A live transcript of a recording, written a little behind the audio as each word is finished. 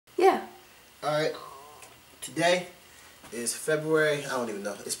Alright, today is February, I don't even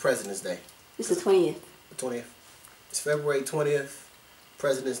know, it's President's Day. It's the 20th. The 20th. It's February 20th,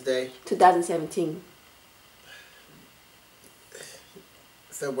 President's Day. 2017.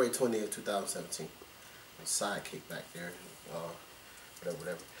 February 20th, 2017. Sidekick back there.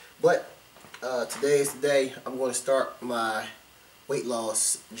 Whatever. But today is the day I'm going to start my weight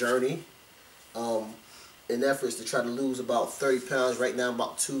loss journey. In efforts to try to lose about 30 pounds. Right now I'm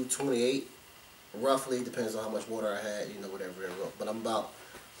about 228. Roughly, depends on how much water I had, whatever. But I'm about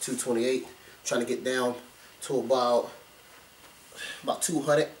 228. Trying to get down to about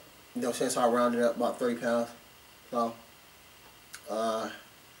 200. You know what I'm saying? So I rounded up about 30 pounds. So I'm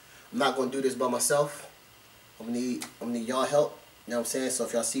not gonna do this by myself. I'm gonna need y'all help. You know what I'm saying? So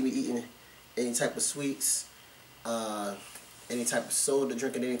if y'all see me eating any type of sweets, any type of soda,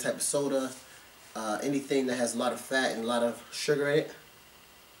 drinking any type of soda, anything that has a lot of fat and a lot of sugar in it.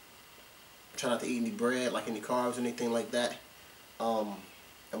 Try not to eat any bread, like any carbs or anything like that. I'm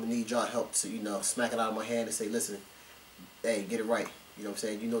gonna need y'all help to, smack it out of my hand and say, listen, hey, get it right. You know what I'm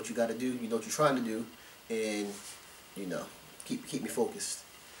saying? You know what you gotta do, you know what you're trying to do, and keep me focused.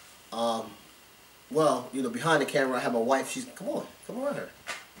 Well, behind the camera I have my wife. She's come on around her.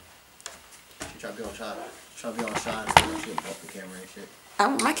 She trying to be on shot. Trying to be on shot and shit off the camera and shit. I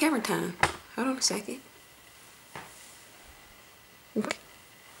want my camera time. Hold on a second. Okay.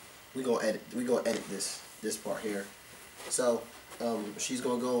 We gonna edit this part here. So she's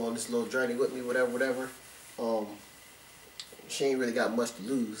gonna go on this little journey with me, whatever. She ain't really got much to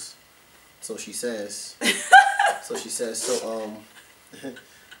lose, so she says. So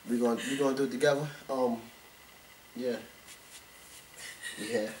we gonna do it together. Yeah.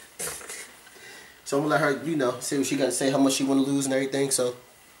 So I'm gonna let her, see what she got to say, how much she want to lose and everything. So.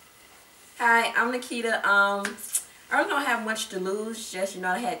 Hi, I'm Nikita. I really don't have much to lose. Just,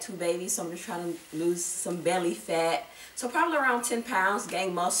 I had 2 babies, so I'm just trying to lose some belly fat. So probably around 10 pounds,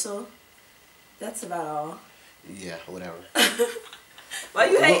 gain muscle. That's about all. Yeah, whatever. Why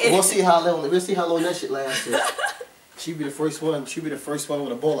you hating? We'll see how long that shit lasts. She be the first one. She be the first one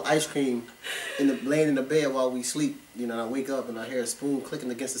with a bowl of ice cream, laying in the bed while we sleep. I wake up and I hear a spoon clicking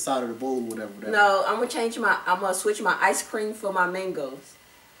against the side of the bowl, whatever. No, I'm gonna switch my ice cream for my mangoes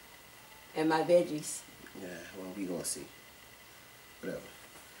and my veggies. Yeah, well, we gonna see. Whatever.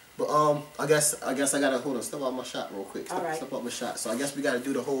 But I guess I gotta hold on. Step out my shot real quick. Step out my shot. So I guess we gotta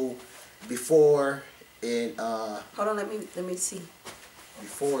do the whole before and Hold on, let me see.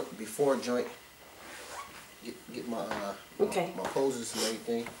 Before joint. Get my my poses and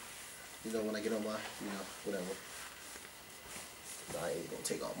everything. When I get on my whatever. I ain't gonna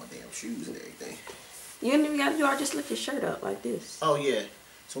take off my damn shoes and everything. You ain't even gotta do. I just lift your shirt up like this. Oh yeah.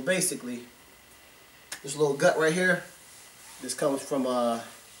 So basically, this little gut right here, this comes from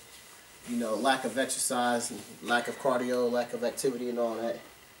lack of exercise, and lack of cardio, lack of activity, and all that.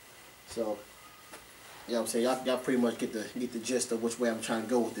 So, you know what I'm saying, y'all pretty much get the gist of which way I'm trying to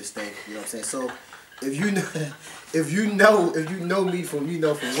go with this thing. You know what I'm saying. So, if you know me from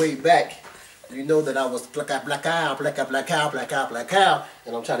way back, you know that I was black out, and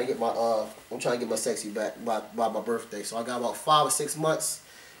I'm trying to get my sexy back by my birthday. So I got about 5 or 6 months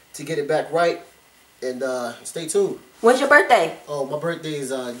to get it back right, and stay tuned. When's your birthday? Oh, my birthday is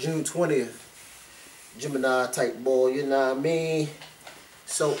June 20th. Gemini type boy, you know what I mean?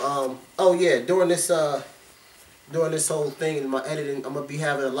 So oh yeah, during this whole thing in my editing, I'm gonna be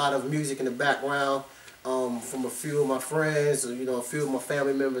having a lot of music in the background from a few of my friends, or, a few of my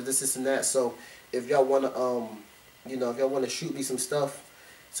family members, this and that. So if y'all wanna if y'all wanna shoot me some stuff,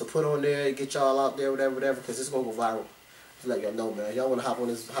 so put on there, get y'all out there, whatever, because it's gonna go viral. Just let y'all know, man. Y'all wanna hop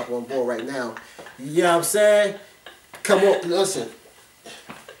on board right now. You know what I'm saying? Come on, listen.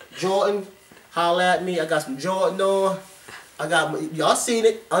 Jordan, holla at me. I got some Jordan on. I got y'all seen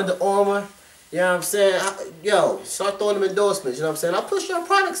it, Under Armour. You know what I'm saying? Yo, start throwing them endorsements. You know what I'm saying? I push your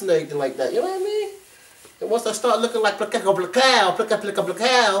products and everything like that. You know what I mean? And once I start looking like placa,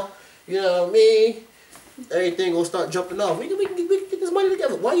 you know what I mean? Everything gonna start jumping off. We can get this money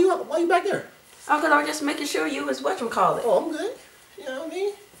together. Why you back there? Oh, because I was just making sure you was whatchamacallit. Oh, I'm good. You know what I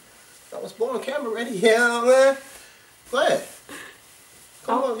mean? I was born camera ready. You know what I mean? Go ahead.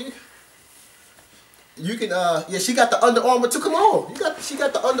 Come on, you can yeah, she got the Under Armour too. Come on. She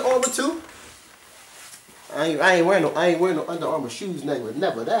got the Under Armour too. I ain't wearing no Under Armour shoes,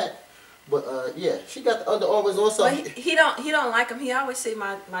 never that. But yeah, she got the Under Armours also. But he don't like them. He always say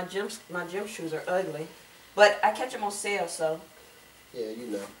my gym shoes are ugly. But I catch them on sale, so. Yeah,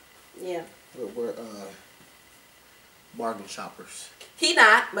 Yeah. We're bargain shoppers. He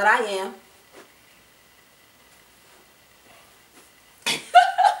not, but I am.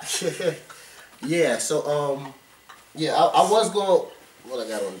 Yeah. So yeah, I was going. What I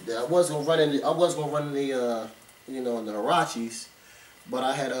got on there? I was gonna run in the you know, in the Hirachis, but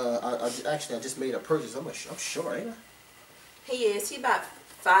I had I just made a purchase. I'm sure, ain't I? He is. He about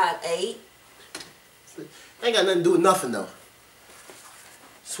 5'8". Ain't got nothing to do with nothing though.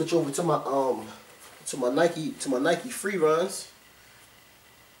 Switch over to my Nike free runs.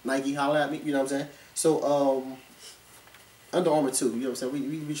 Nike holla at me, you know what I'm saying? So Under Armour too, you know what I'm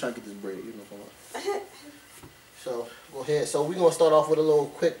saying? We try to get this bread, you know what I'm saying? So go ahead. So we're gonna start off with a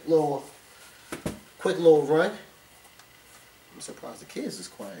quick little run. I'm surprised the kids is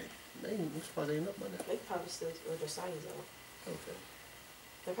quiet. I'm surprised they ain't up by now. They probably still with their signs on. Okay.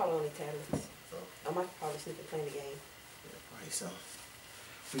 They're probably on their tablets. Oh. I might probably sneak and play the game. Yeah, right, so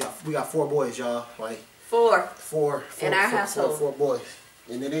we got 4 boys, y'all. Like Four in our household. 4 boys.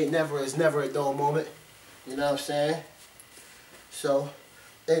 And it's never a dull moment. You know what I'm saying? So,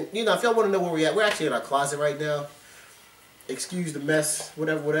 and you know, if y'all want to know where we're actually in our closet right now. Excuse the mess,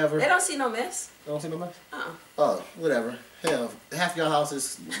 whatever. They don't see no mess. They don't see no mess? Oh, whatever. Hell, half your house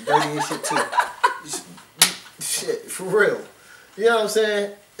is dirty and shit too. Shit, for real. You know what I'm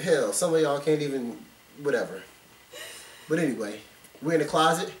saying? Hell, some of y'all can't even, whatever. But anyway, we're in the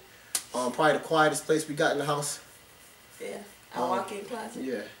closet. Probably the quietest place we got in the house. Yeah, a walk-in closet.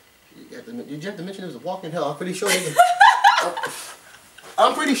 Yeah. Did you have to mention it was a walk-in? Hell, I'm pretty sure niggas.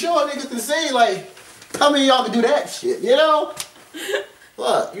 I'm pretty sure niggas can say like, how many of y'all can do that shit? You know?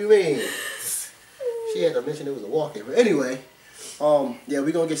 What you mean? She had to mention it was a walk-in. But anyway, yeah,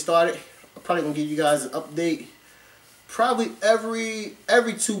 we're gonna get started. I'm probably gonna give you guys an update. Probably every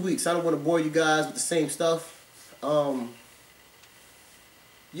 2 weeks. I don't want to bore you guys with the same stuff.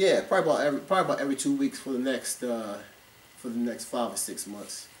 Yeah, probably about every 2 weeks for the next 5 or 6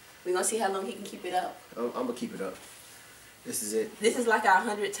 months. We're gonna see how long he can keep it up. I'm gonna keep it up. This is it. This is like our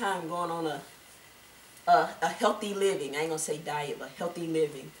 100th time going on a healthy living. I ain't gonna say diet, but healthy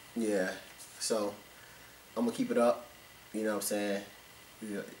living. Yeah. So I'm gonna keep it up. You know what I'm saying?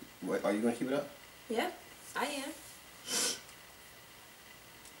 Yeah. Are you gonna keep it up? Yeah, I am.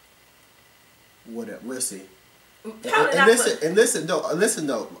 Whatever. We'll see. And listen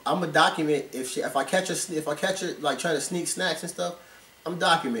though. I'm gonna document if I catch her like trying to sneak snacks and stuff. I'm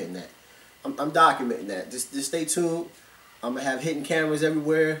documenting that. I'm documenting that. Just stay tuned. I'm gonna have hidden cameras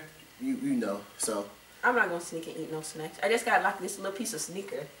everywhere. You know. So I'm not gonna sneak and eat no snacks. I just got like this little piece of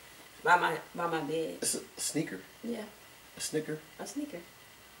sneaker by my bed. It's a sneaker. Yeah. A sneaker. A sneaker.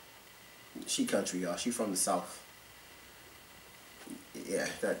 She country, y'all. She from the South. Yeah,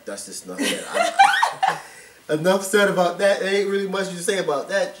 that's just enough. Enough said about that. There ain't really much to say about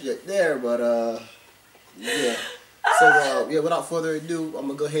that shit there, but yeah. So yeah, without further ado, I'm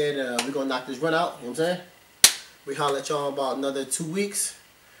gonna go ahead and we're gonna knock this run out. You know what I'm saying? We holler at y'all about another 2 weeks.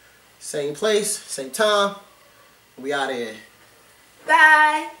 Same place, same time. We out of here.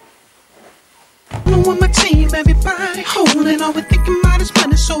 Bye. With my team, everybody holding. All we thinking about is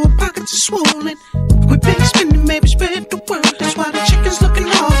money, so our pockets are swollen. We been spending, maybe spread the word. That's why the chicken's looking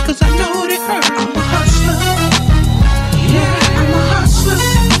hard, cause I know they hurt. I'm a hustler. Yeah, I'm a hustler.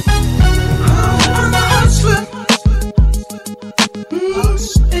 Oh, I'm a hustler.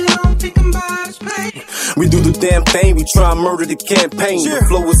 And all I'm thinking about is pay. We do the damn thing, we try and murder the campaign. The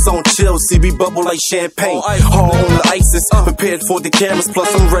flow is on chill, see we bubble like champagne. Hard on the ISIS, prepared for the cameras, plus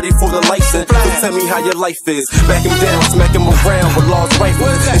I'm ready for the license. So tell me how your life is. Back him down, smack him around with large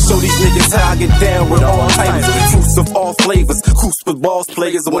rifles. And show these niggas how I get down with all types. Fruits of all flavors, coops with balls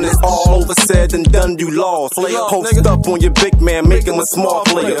players. When it's all over said and done, you lost. Post up on your big man, make him a small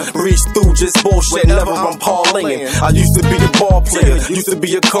player. Reach through just bullshit, never run parlaying. I used to be a ball player, used to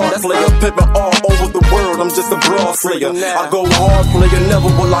be a card player. Pimpin' all over the world, I'm just a broad player. I go hard player, never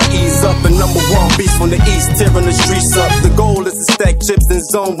will I ease up. And #1 beast from the east, tearing the streets up. The goal is to stack chips and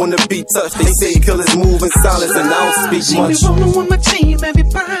zone when the beat touch. They say killers move in silence and I don't speak much. See me rolling with my team,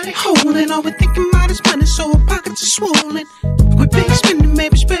 everybody holding. All we thinking about is money, so our pockets are swollen. We been spending,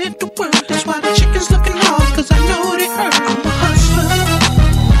 maybe spread